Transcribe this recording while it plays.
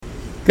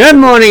Good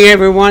morning,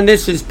 everyone.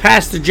 This is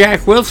Pastor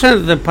Jack Wilson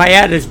of the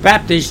Piatas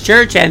Baptist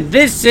Church, and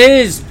this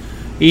is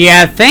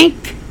You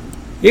Think?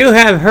 You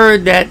have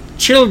heard that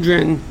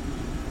children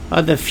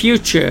are the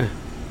future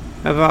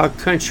of our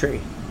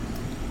country.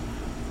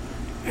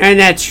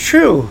 And that's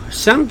true.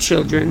 Some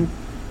children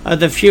are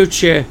the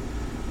future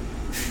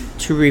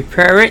to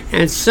repair it,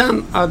 and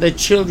some are the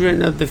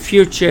children of the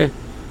future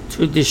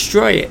to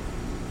destroy it.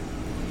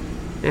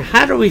 Now,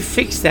 how do we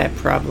fix that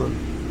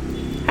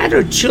problem? How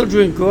do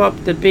children grow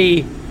up to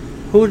be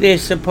who they're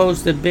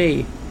supposed to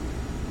be?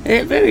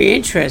 They're very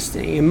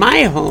interesting. In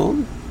my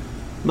home,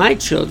 my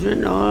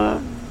children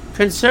are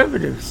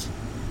conservatives.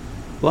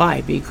 Why?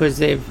 Because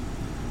they've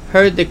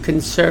heard the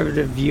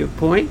conservative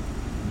viewpoint.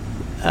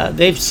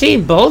 They've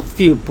seen both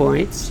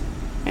viewpoints,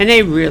 and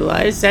they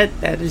realize that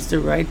that is the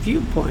right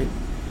viewpoint.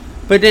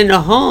 But in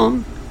a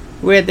home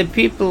where the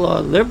people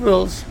are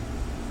liberals,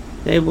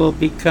 they will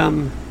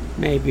become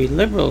maybe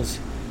liberals.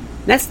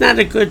 That's not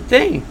a good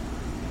thing.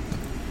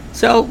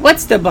 So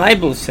what's the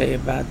Bible say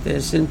about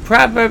this? In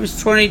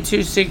Proverbs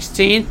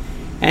 22:16,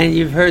 and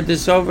you've heard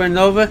this over and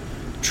over,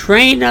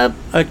 train up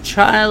a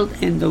child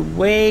in the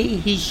way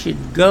he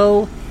should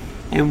go,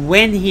 and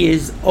when he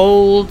is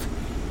old,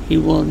 he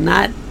will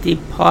not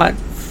depart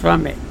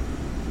from it.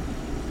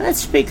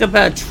 Let's speak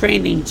about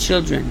training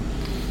children.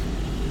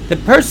 The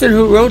person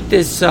who wrote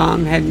this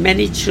psalm had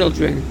many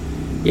children,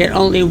 yet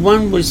only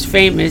one was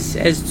famous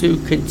as to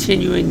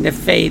continuing the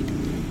faith,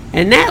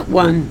 and that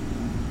one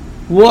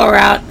wore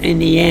out in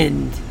the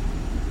end.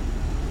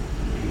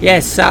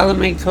 Yes,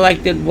 Solomon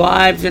collected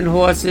wives and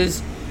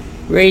horses,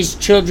 raised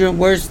children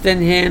worse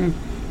than him,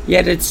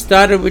 yet it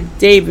started with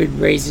David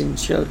raising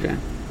children.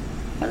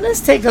 Now let's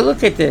take a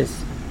look at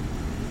this.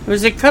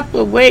 There's a couple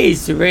of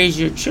ways to raise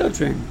your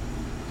children.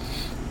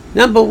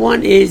 Number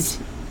one is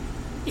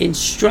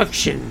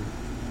instruction.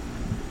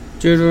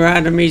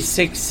 Deuteronomy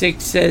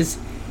 6:6 says,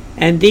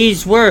 "And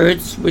these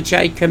words which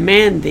I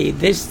command thee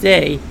this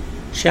day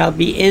shall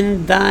be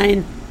in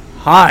thine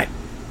heart."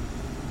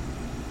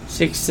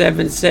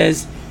 6:7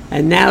 says,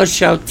 "And thou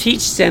shalt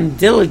teach them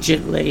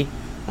diligently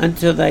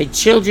unto thy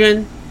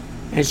children,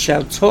 and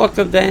shalt talk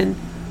of them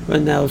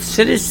when thou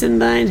sittest in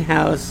thine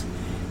house,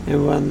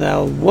 and when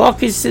thou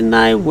walkest in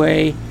thy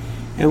way,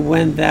 and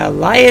when thou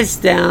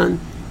liest down,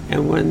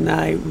 and when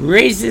thou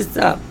raisest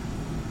up."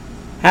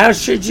 How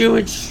should you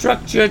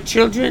instruct your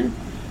children?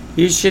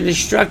 You should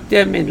instruct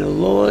them in the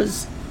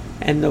laws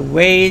and the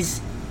ways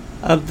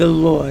of the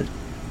Lord.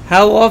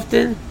 How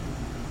often?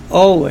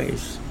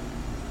 Always.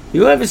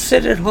 You ever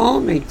sit at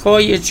home and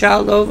call your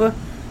child over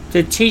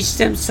to teach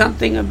them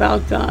something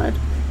about God?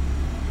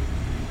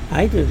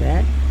 I do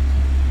that.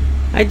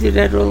 I do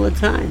that all the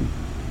time.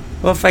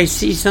 Or if I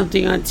see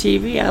something on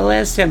TV, I'll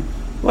ask them,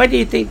 why do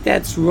you think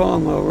that's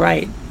wrong or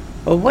right?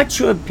 Or what's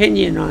your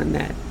opinion on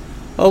that?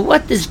 Or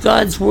what does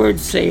God's Word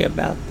say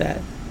about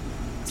that?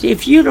 See,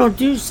 if you don't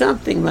do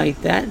something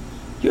like that,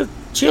 your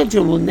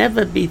children will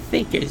never be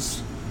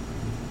thinkers.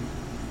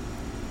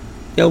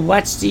 They'll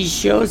watch these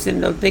shows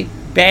and they'll think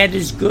bad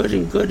is good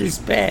and good is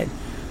bad.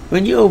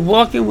 When you're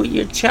walking with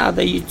your child,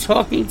 are you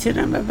talking to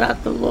them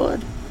about the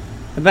Lord?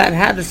 About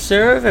how to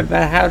serve?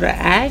 About how to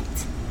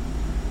act?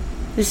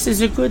 This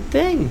is a good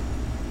thing.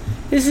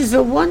 This is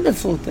a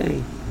wonderful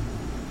thing.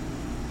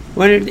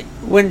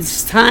 When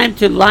it's time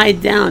to lie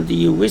down, do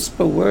you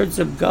whisper words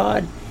of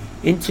God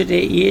into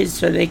their ears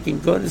so they can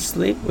go to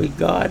sleep with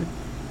God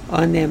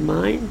on their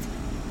mind?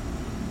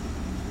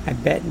 I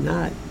bet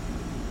not.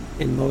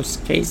 In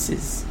most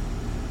cases.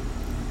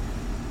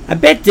 I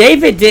bet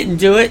David didn't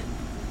do it.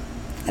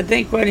 I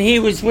think when he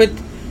was with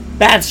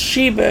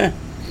Bathsheba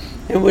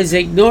and was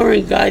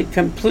ignoring God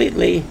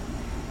completely,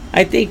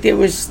 I think there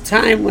was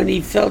time when he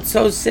felt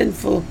so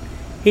sinful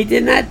he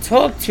did not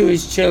talk to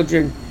his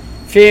children,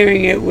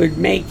 fearing it would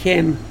make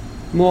him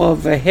more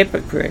of a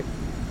hypocrite.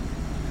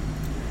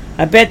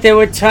 I bet there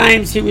were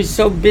times he was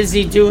so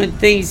busy doing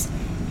things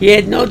he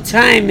had no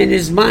time in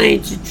his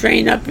mind to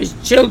train up his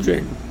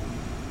children.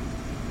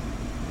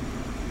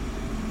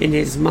 In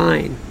his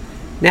mind,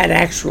 not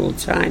actual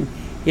time.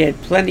 He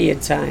had plenty of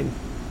time.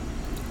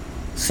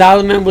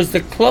 Solomon was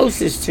the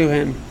closest to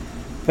him,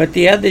 but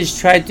the others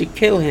tried to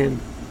kill him.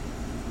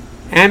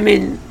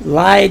 Amnon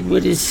lied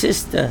with his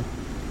sister.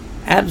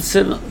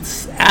 Absalom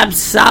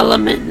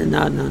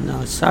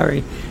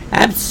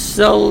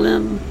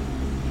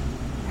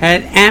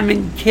had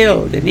Amnon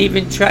killed and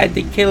even tried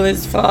to kill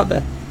his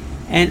father.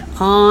 And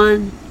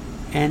on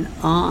and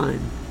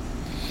on.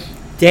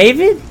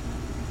 David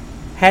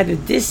had a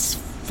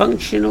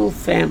dysfunctional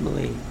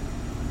family.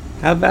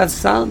 How about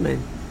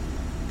Solomon?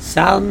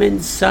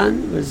 Solomon's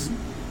son was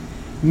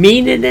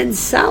meaner than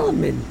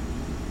Solomon.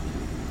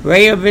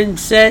 Rehoboam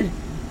said,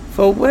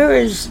 "For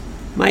whereas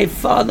my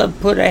father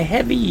put a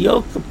heavy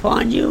yoke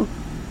upon you,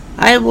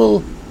 I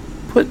will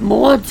put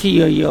more to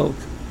your yoke.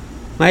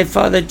 My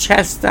father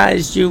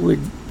chastised you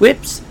with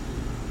whips,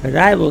 but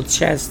I will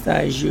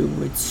chastise you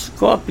with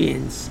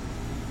scorpions."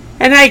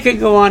 And I could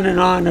go on and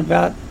on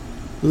about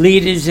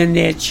leaders and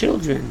their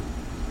children.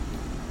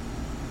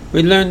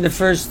 We learned the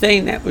first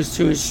thing, that was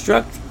to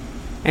instruct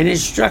and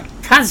instruct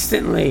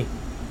constantly.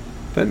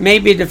 But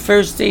maybe the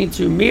first thing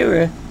to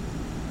mirror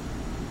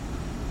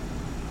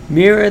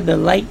the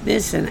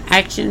likeness and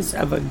actions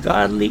of a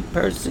godly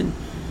person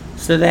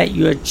so that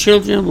your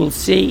children will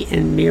see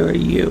and mirror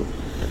you.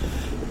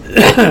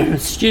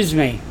 Excuse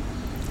me.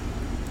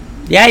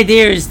 The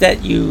idea is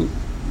that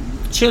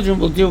children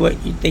will do what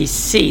they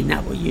see,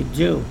 not what you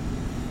do.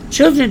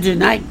 Children do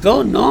not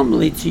go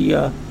normally to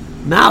your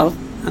mouth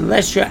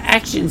unless your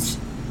actions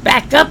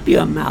back up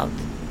your mouth.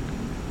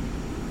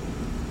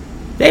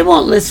 They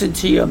won't listen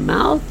to your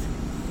mouth.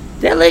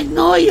 They'll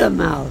ignore your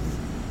mouth.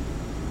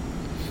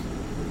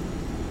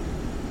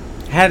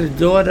 I had a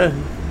daughter.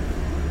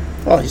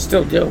 Oh, I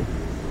still do.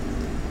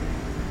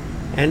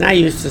 And I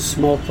used to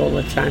smoke all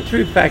the time,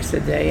 3 packs a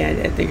day.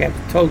 I think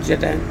I've told you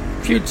that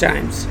a few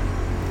times.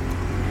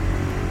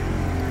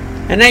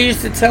 And I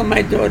used to tell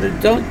my daughter,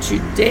 don't you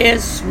dare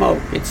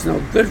smoke. It's no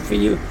good for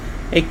you.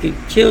 It could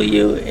kill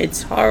you.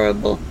 It's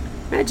horrible.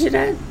 Imagine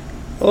that.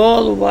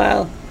 All the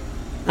while,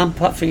 I'm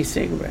puffing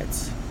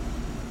cigarettes.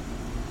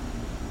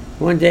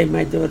 One day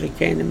my daughter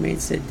came to me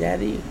and said,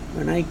 Daddy,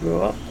 when I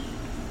grow up,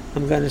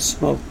 I'm going to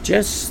smoke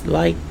just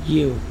like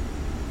you.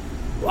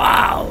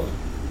 Wow.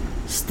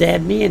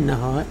 Stabbed me in the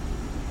heart.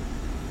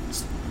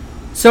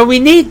 So we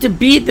need to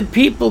be the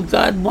people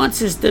God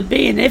wants us to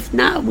be, and if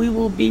not, we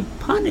will be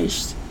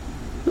punished.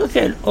 Look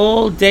at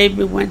all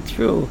David went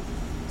through.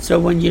 So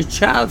when your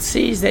child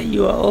sees that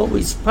you are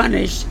always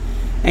punished,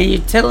 and you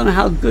tell them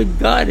how good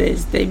God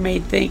is, they may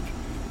think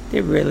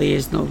there really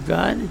is no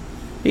God,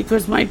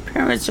 because my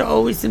parents are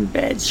always in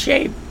bad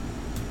shape.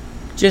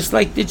 Just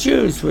like the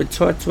Jews were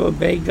taught to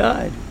obey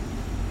God.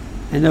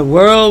 And the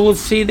world will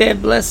see their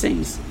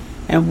blessings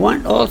and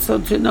want also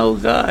to know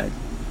God.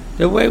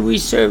 The way we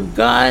serve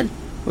God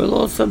will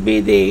also be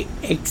the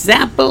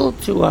example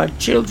to our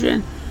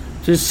children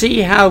to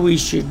see how we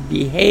should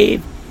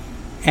behave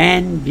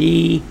and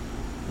be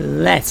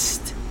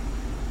blessed.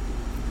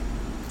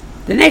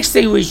 The next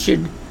thing we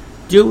should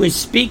do is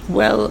speak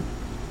well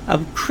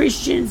of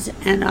Christians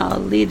and our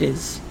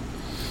leaders.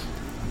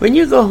 When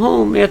you go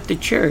home after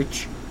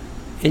church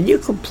and you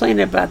complain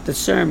about the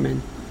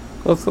sermon,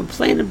 or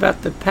complain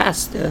about the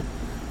pastor,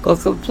 or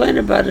complain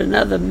about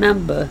another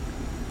member,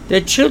 the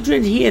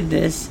children hear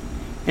this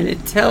and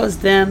it tells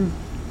them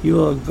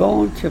you are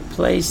going to a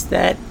place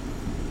that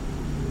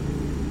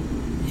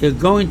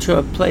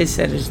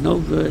is no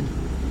good,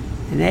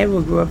 and they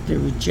will grow up to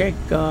reject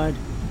God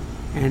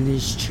and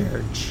His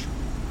church.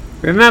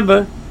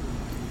 Remember,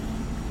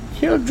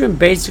 children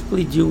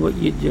basically do what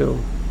you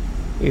do.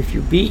 If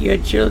you beat your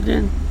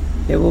children,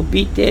 they will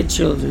beat their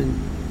children.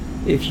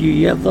 If you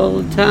yell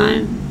all the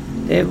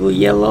time, they will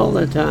yell all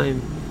the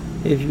time.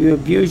 If you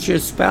abuse your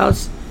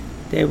spouse,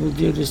 they will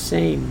do the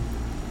same.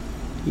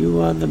 You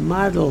are the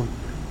model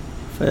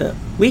for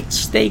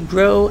which they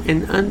grow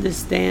and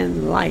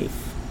understand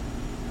life.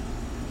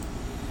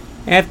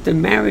 After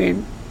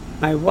marrying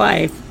my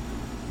wife,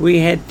 we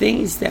had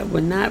things that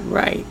were not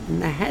right,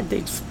 and I had to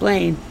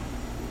explain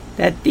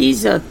that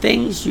these are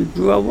things you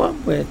grow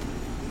up with,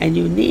 and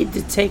you need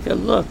to take a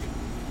look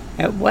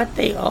at what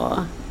they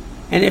are,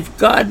 and if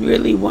God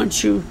really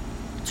wants you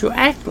to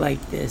act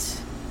like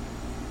this.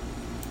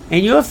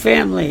 In your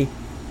family,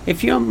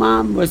 if your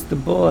mom was the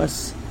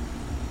boss,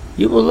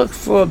 you will look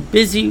for a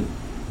busy,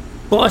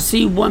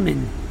 bossy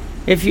woman.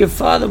 If your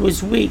father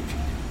was weak,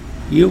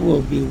 you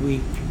will be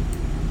weak.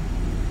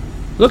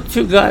 Look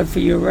to God for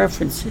your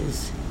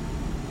references.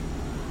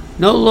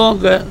 No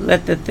longer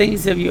let the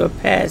things of your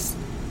past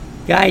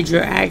guide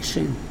your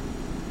action,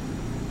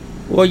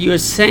 or your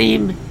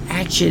same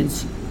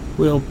actions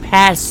will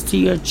pass to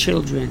your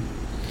children.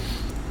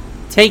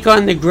 Take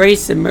on the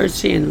grace and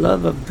mercy and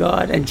love of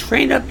God and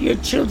train up your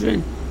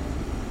children,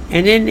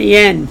 and in the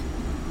end,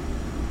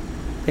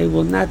 they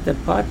will not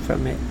depart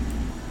from it.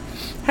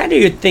 How do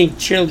you think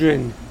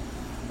children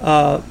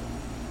are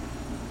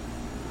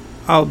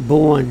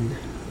born,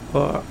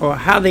 or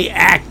how they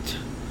act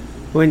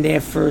when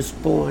they're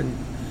first born?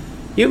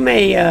 You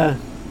may,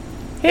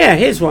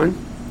 here's one.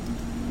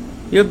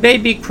 Your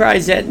baby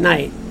cries at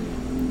night.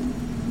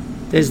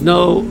 There's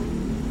no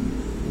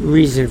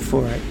reason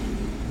for it.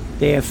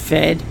 They are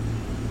fed,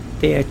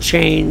 they are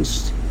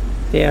changed,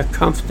 they are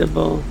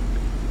comfortable.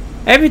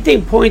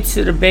 Everything points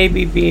to the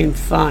baby being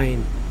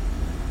fine.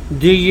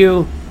 Do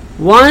you,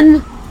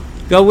 1,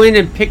 go in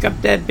and pick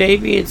up that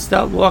baby and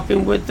start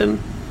walking with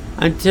them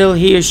until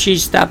he or she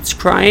stops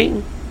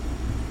crying?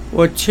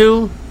 Or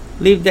 2,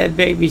 leave that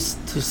baby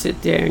to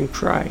sit there and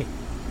cry?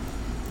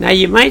 Now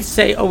you might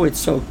say, oh, it's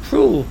so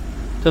cruel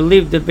to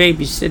leave the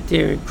baby sit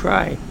there and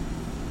cry.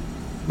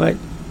 But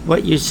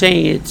what you're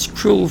saying, it's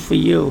cruel for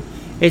you.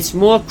 It's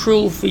more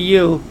cruel for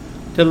you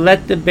to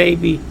let the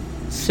baby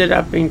sit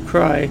up and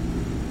cry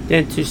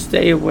than to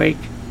stay awake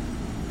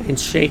and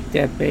shake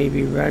that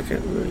baby,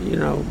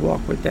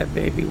 walk with that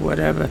baby,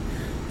 whatever,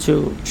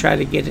 to try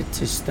to get it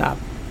to stop.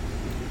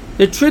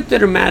 The truth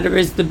of the matter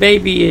is the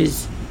baby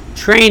is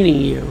training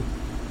you.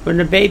 When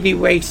the baby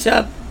wakes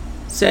up,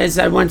 says,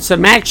 I want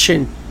some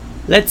action,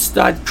 Let's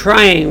start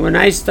crying. When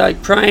I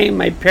start crying,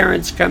 my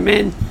parents come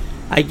in,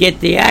 I get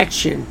the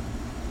action.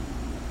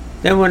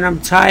 Then when I'm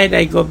tired,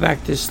 I go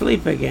back to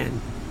sleep again.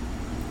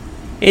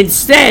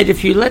 Instead,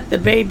 if you let the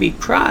baby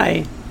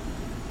cry,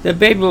 the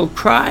baby will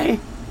cry,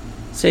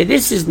 say,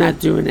 this is not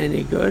doing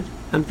any good.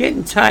 I'm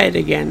getting tired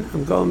again.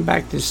 I'm going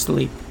back to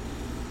sleep.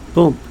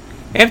 Boom.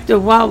 After a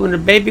while, when the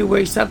baby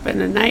wakes up in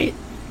the night,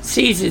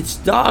 sees it's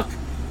dark,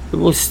 it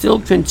will still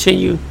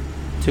continue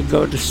to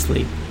go to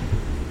sleep.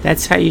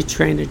 That's how you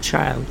train a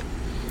child.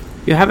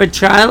 You have a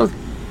child,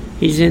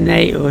 he's in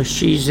a, or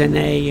she's in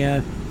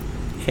a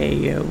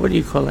what do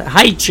you call it,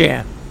 high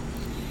chair.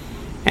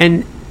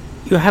 And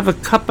you have a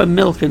cup of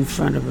milk in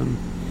front of him.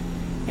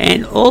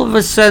 And all of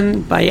a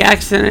sudden, by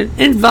accident,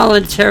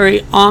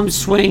 involuntary arm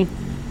swing,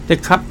 the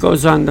cup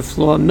goes on the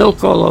floor,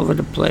 milk all over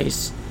the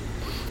place.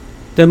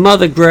 The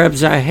mother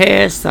grabs her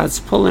hair, starts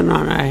pulling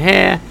on her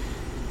hair,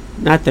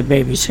 not the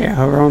baby's hair,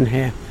 her own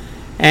hair,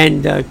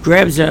 and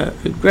grabs a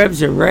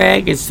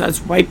rag and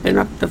starts wiping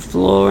up the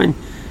floor and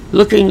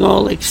looking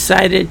all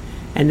excited.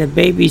 And the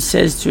baby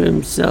says to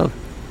himself,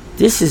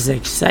 this is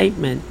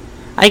excitement.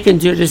 I can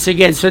do this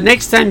again. So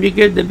next time you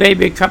give the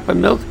baby a cup of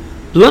milk,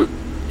 bloop,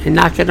 and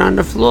knock it on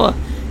the floor.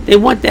 They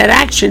want that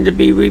action to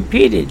be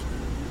repeated.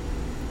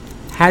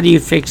 How do you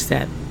fix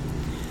that?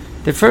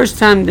 The first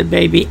time the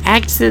baby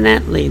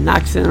accidentally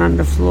knocks it on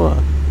the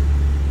floor,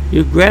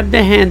 you grab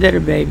the hand of the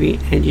baby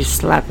and you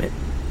slap it.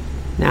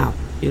 Now,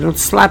 you don't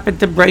slap it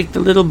to break the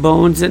little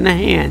bones in the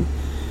hand.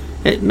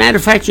 Matter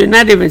of fact, you're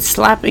not even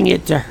slapping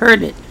it to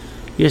hurt it.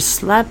 You're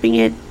slapping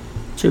it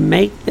to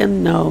make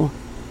them know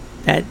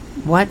that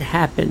what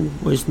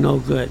happened was no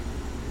good.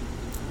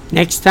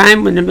 Next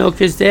time when the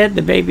milk is there,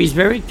 the baby's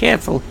very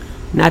careful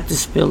not to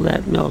spill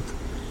that milk.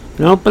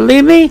 You don't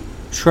believe me?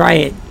 Try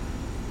it.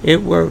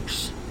 It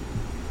works.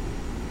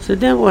 So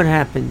then what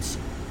happens?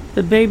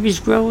 The baby's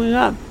growing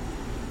up,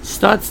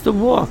 starts to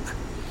walk.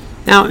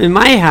 Now in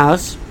my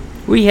house,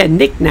 we had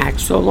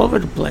knickknacks all over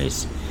the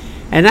place.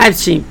 And I've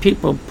seen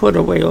people put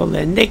away all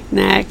their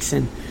knickknacks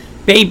and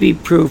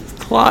baby-proof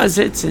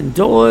closets and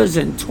doors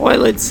and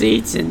toilet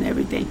seats and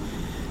everything.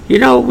 You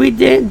know what we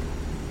did?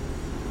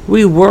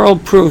 We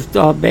world-proofed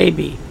our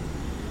baby.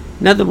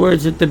 In other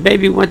words, if the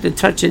baby went to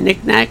touch a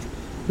knickknack,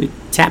 we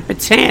tap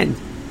its hand.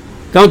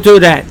 Don't do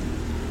that.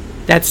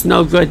 That's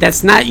no good.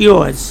 That's not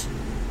yours.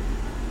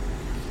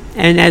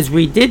 And as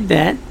we did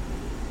that,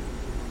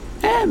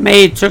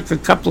 it took a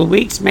couple of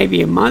weeks,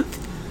 maybe a month,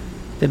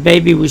 the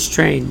baby was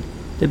trained.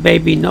 The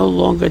baby no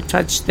longer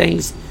touched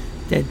things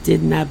that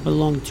did not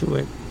belong to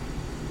it.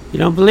 You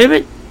don't believe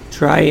it?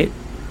 Try it.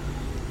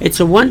 It's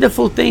a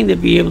wonderful thing to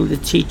be able to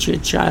teach your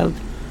child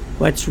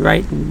what's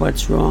right and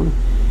what's wrong.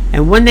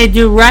 And when they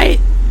do right,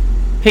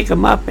 pick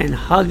them up and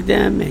hug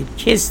them and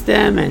kiss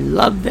them and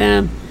love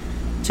them.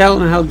 Tell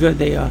them how good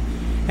they are.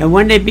 And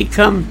when they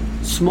become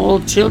small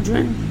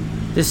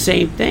children, the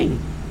same thing.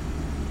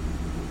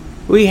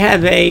 We've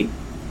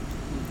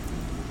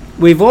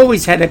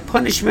always had a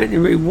punishment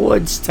and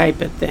rewards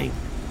type of thing.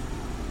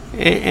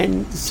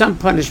 And some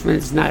punishment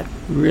is not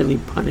really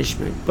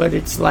punishment, but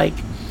it's like,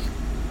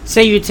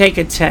 say you take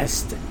a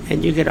test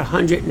and you get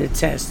 100 in the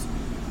test.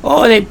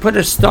 Oh, they put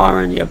a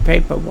star on your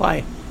paper.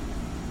 Why?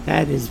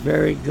 That is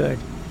very good.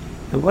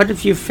 And what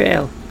if you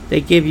fail? They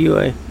give you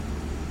a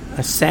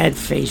sad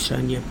face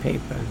on your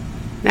paper.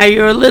 Now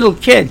you're a little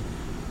kid,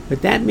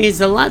 but that means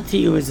a lot to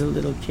you as a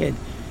little kid.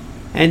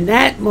 And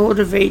that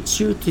motivates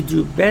you to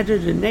do better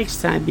the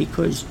next time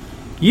because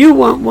you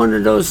want one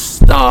of those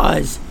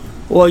stars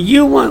or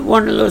you want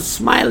one of those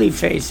smiley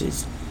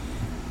faces.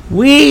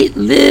 We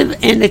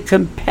live in a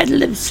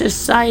competitive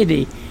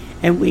society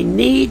and we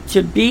need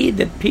to be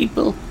the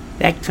people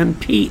that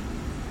compete.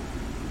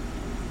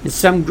 In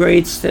some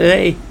grades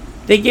today,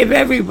 they give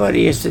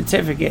everybody a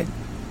certificate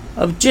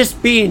of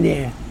just being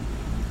there.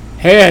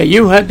 Here,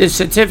 you have the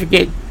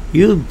certificate.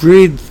 You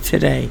breathed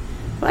today.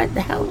 What?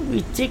 How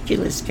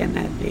ridiculous can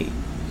that be?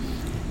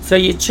 So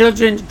your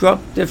children grow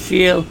up to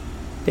feel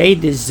they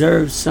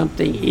deserve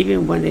something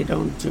even when they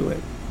don't do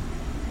it.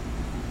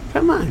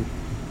 Come on.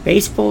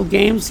 Baseball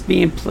games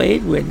being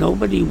played where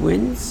nobody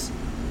wins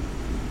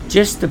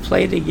just to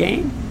play the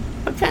game?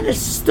 What kind of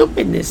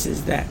stupidness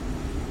is that?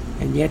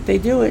 And yet they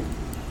do it.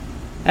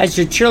 As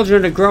your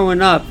children are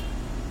growing up,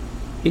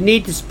 you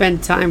need to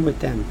spend time with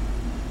them.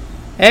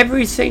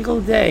 Every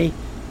single day,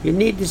 you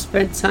need to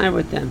spend time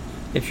with them.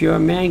 If you're a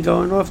man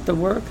going off to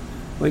work,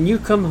 when you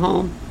come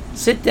home,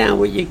 sit down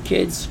with your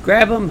kids,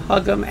 grab them,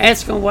 hug them,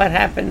 ask them what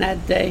happened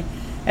that day,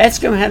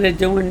 ask them how they're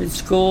doing in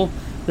school,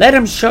 let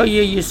them show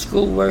you your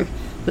schoolwork,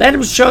 let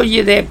them show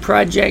you their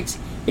projects.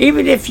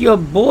 Even if you're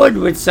bored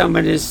with some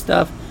of this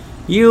stuff,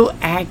 you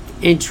act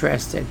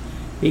interested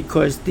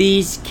because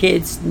these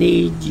kids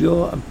need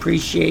your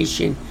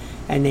appreciation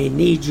and they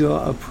need your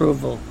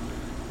approval.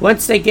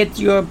 Once they get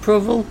your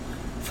approval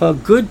for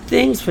good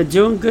things, for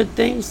doing good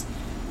things,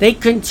 they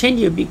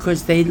continue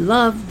because they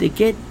love to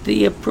get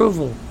the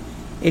approval.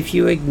 If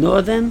you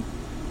ignore them,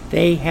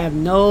 they have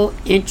no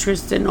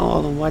interest in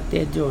all in what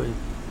they're doing.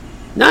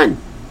 None.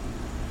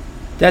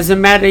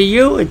 Doesn't matter to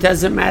you, it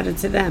doesn't matter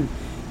to them.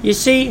 You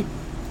see,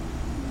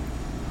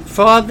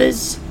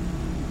 fathers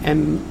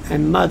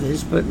and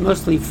mothers, but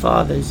mostly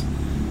fathers.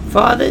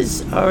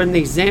 Fathers are an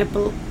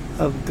example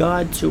of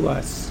God to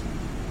us.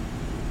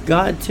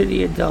 God to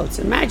the adults.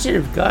 Imagine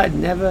if God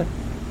never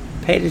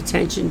paid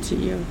attention to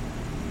you.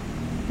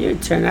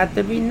 You'd turn out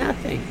to be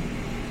nothing.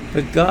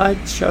 But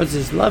God shows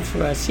His love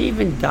for us. He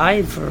even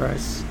died for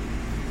us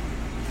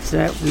so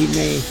that we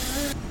may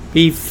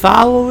be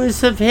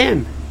followers of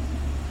Him.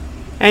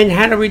 And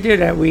how do we do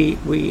that? We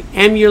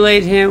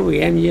emulate Him. We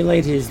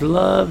emulate His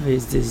love,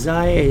 His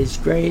desire, His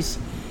grace.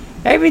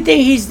 Everything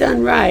He's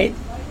done right,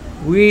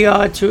 we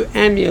are to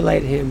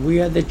emulate Him.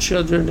 We are the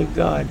children of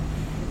God.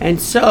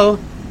 And so,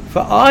 for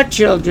our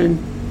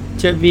children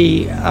to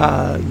be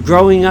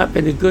growing up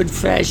in a good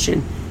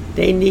fashion,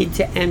 they need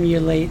to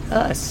emulate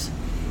us.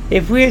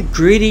 If we're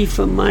greedy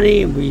for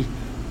money and we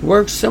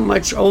work so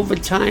much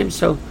overtime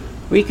so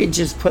we could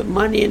just put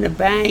money in the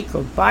bank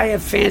or buy a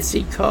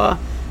fancy car,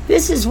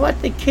 this is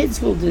what the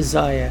kids will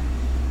desire.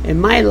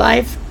 In my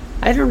life,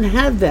 I don't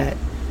have that.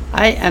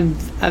 I'm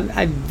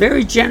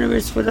very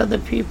generous with other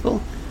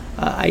people.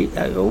 I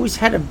always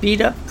had a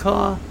beat-up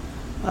car.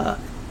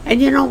 And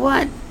you know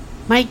what?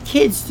 My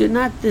kids do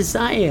not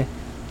desire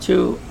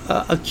to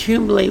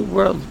accumulate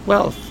world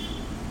wealth,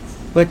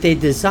 but they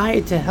desire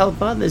to help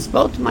others.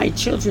 Both my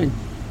children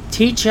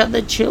teach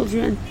other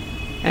children,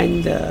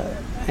 and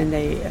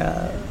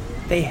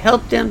they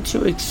help them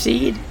to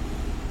exceed.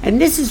 And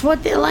this is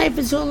what their life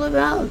is all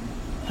about,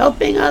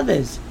 helping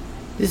others.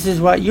 This is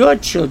what your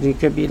children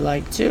could be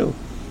like too.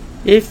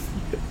 If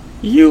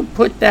you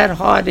put that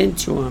heart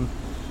into them,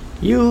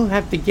 you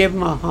have to give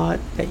them a heart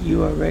that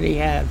you already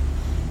have.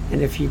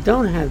 And if you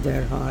don't have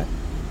that heart,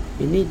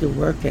 you need to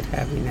work at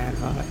having that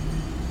heart.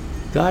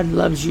 God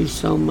loves you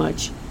so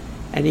much,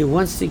 and He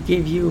wants to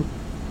give you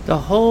the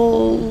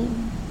whole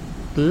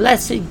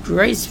blessed,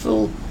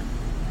 graceful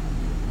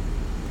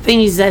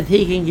things that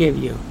He can give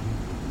you.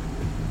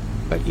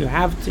 But you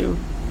have to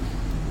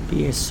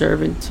be a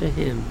servant to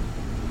Him.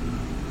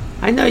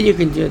 I know you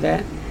can do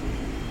that.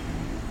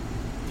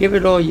 Give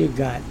it all you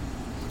got.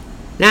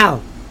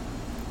 Now,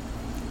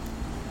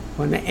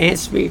 want to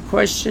answer me a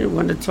question,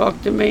 want to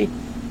talk to me,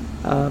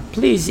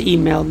 please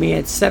email me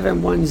at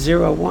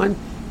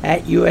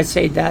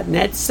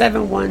 7101@usa.net,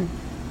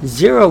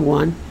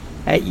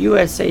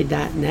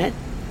 7101@usa.net.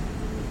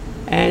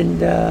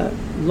 And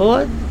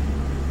Lord,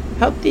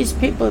 help these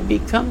people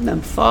become the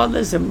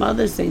fathers and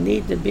mothers they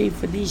need to be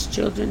for these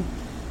children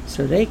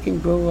so they can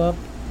grow up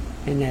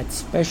in that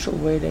special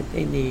way that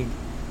they need.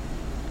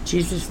 In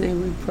Jesus'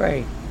 name we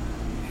pray.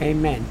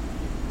 Amen.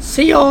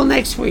 See you all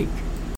next week.